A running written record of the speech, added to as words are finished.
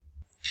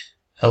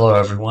Hello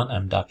everyone,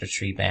 I'm Dr.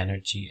 Sri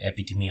Banerjee,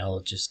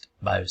 epidemiologist,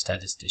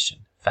 biostatistician,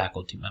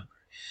 faculty member.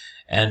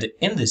 And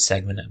in this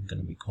segment I'm going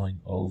to be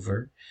going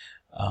over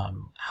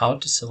how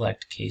to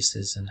select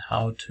cases and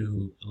how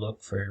to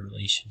look for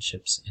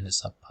relationships in a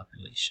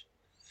subpopulation.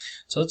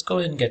 So let's go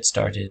ahead and get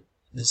started.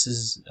 This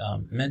is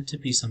meant to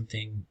be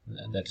something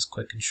that is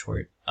quick and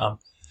short.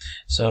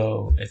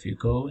 So if you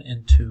go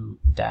into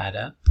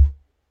data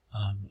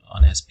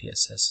on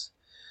SPSS,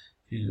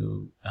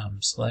 you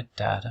select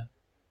data,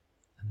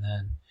 and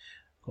then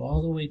go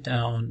all the way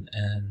down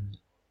and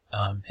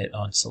hit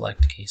on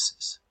select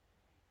cases.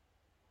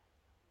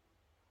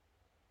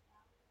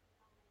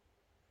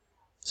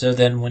 So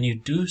then when you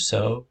do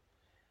so,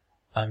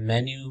 a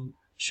menu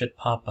should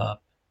pop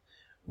up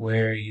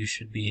where you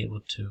should be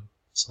able to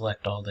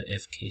select all the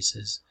if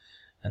cases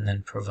and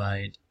then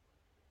provide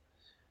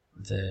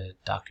the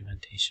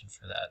documentation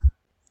for that.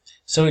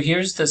 So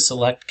here's the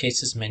select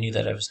cases menu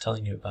that I was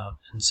telling you about.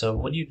 And so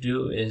what you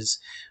do is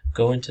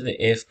go into the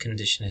if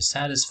condition is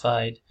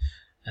satisfied,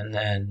 and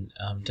then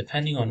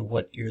depending on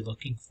what you're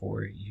looking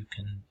for, you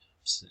can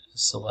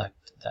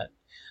select that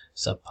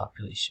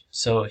subpopulation.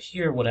 So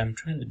here what I'm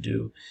trying to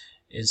do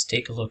is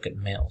take a look at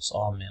males,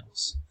 all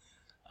males.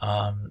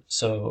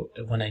 So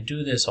when I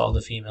do this, all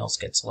the females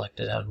get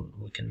selected out.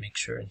 We can make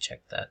sure and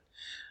check that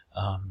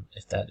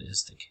if that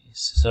is the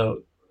case.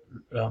 So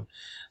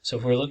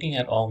if we're looking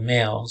at all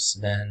males,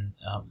 then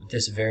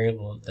this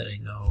variable that I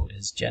know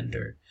is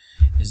gender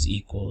is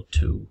equal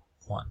to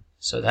 1.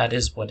 So that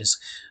is what is,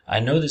 I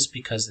know this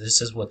because this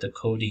is what the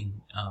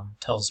coding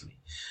tells me.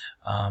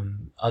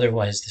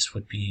 Otherwise, this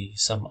would be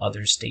some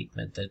other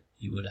statement that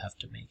you would have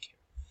to make here.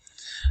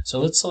 So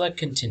let's select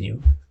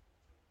continue,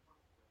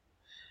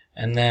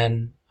 and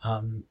then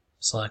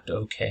select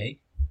OK.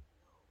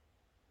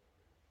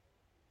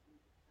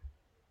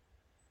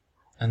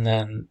 And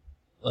then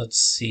let's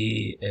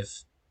see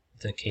if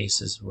the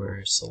cases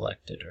were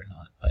selected or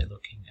not by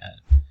looking at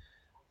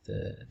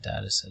the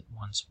dataset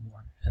once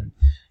more. And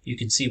you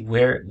can see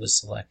where it was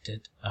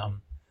selected.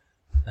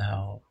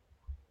 Now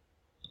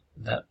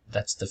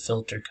that's the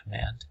filter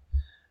command.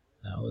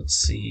 Now let's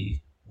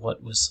see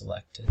what was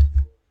selected.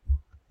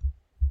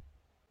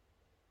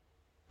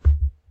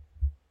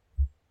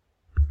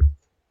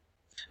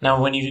 Now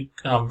when you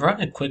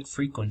run a quick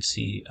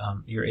frequency,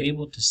 you're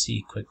able to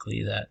see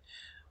quickly that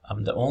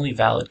the only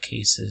valid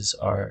cases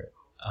are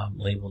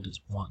labeled as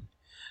 1.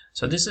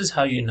 So this is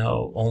how you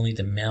know only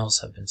the males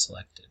have been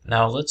selected.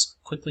 Now let's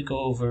quickly go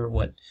over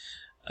what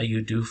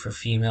you do for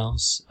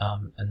females,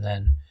 and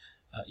then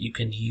you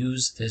can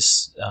use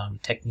this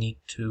technique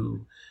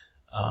to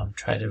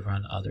try to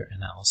run other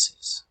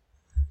analyses.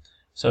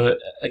 So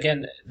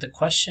again, the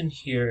question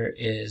here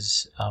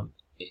is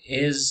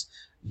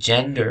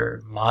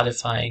gender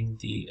modifying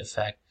the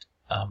effect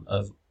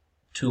of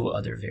 2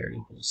 other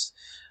variables?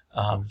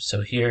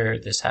 So here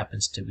this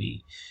happens to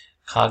be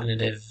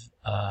cognitive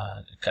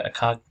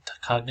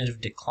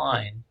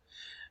decline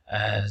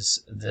as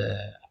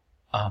the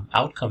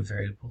outcome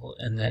variable,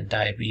 and then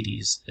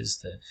diabetes is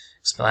the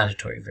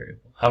explanatory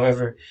variable.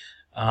 However,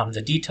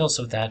 the details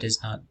of that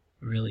is not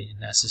really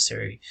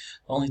necessary.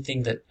 The only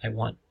thing that I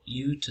want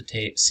you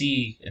to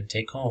see and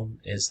take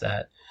home is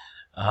that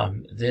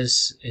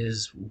this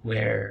is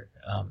where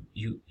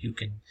you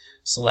can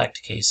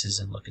select cases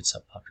and look at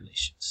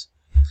subpopulations.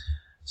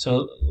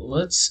 So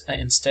let's,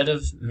 instead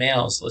of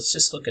males, let's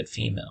just look at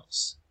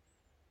females.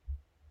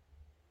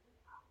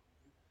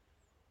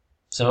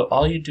 So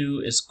all you do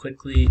is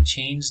quickly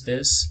change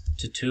this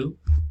to 2,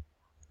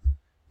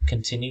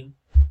 continue,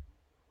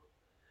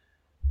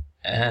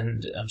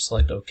 and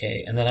select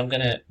OK. And then I'm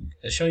going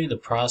to show you the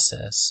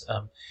process.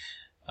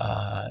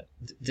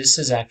 This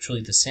is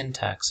actually the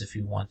syntax if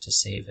you want to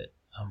save it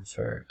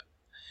for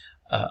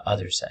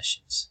other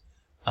sessions.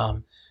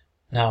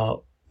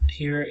 Now,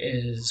 here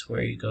is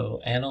where you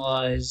go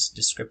analyze,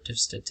 descriptive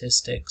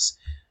statistics,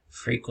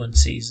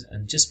 frequencies,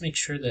 and just make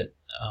sure that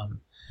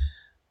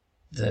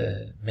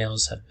the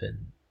males have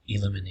been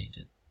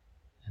eliminated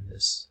in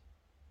this.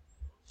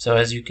 So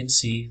as you can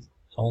see,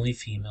 only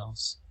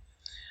females.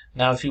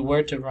 Now if you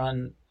were to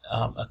run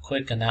a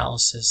quick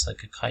analysis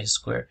like a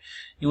chi-square,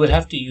 you would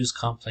have to use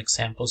complex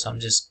samples. I'm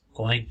just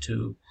going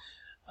to,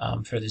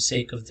 for the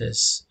sake of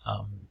this,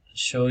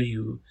 show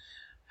you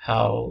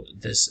how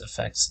this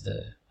affects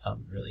the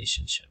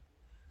relationship,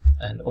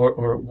 and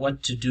or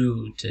what to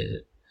do to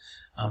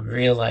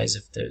realize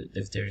if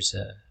there's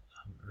a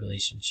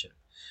relationship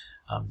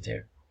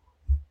there.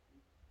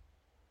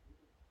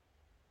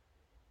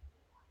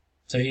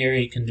 So here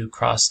you can do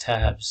cross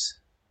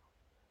tabs,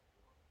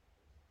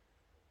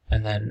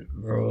 and then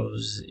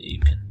rows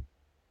you can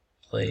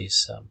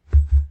place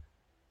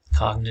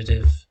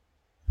cognitive,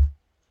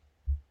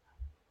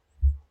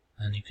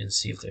 and you can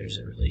see if there's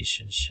a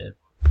relationship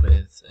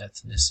with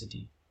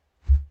ethnicity.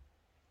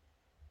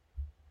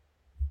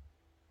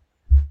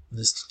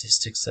 The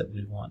statistics that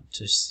we want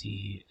to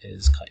see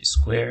is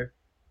chi-square.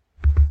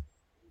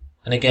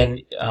 And again,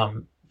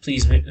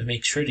 please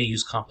make sure to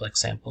use complex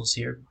samples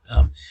here.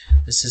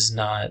 This is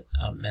not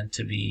meant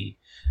to be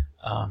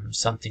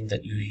something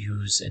that you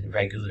use in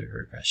regular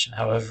regression.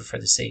 However, for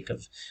the sake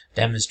of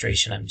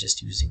demonstration, I'm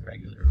just using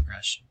regular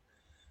regression.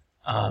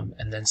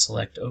 And then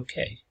select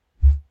OK.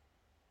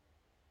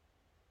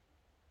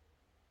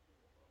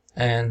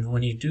 And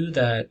when you do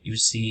that, you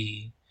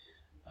see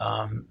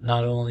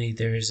not only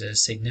there is a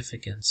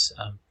significance,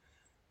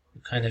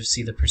 you kind of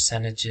see the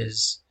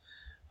percentages,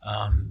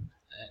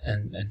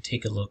 and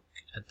take a look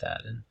at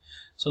that. And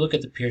so look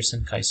at the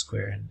Pearson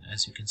chi-square, and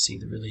as you can see,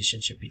 the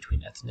relationship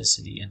between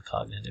ethnicity and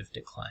cognitive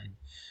decline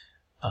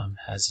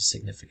has a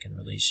significant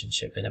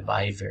relationship in a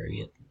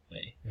bivariate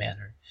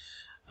manner.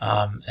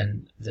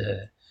 And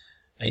the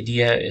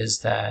idea is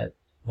that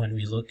when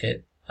we look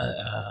at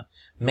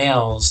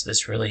males,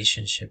 this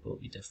relationship will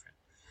be different.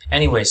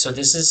 Anyway, so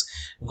this is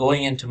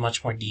going into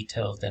much more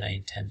detail than I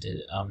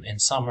intended. In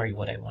summary,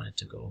 what I wanted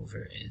to go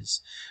over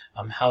is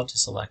how to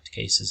select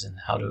cases and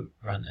how to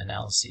run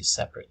analyses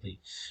separately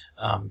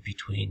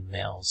between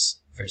males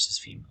versus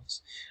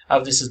females. I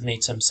hope this has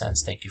made some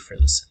sense. Thank you for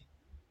listening.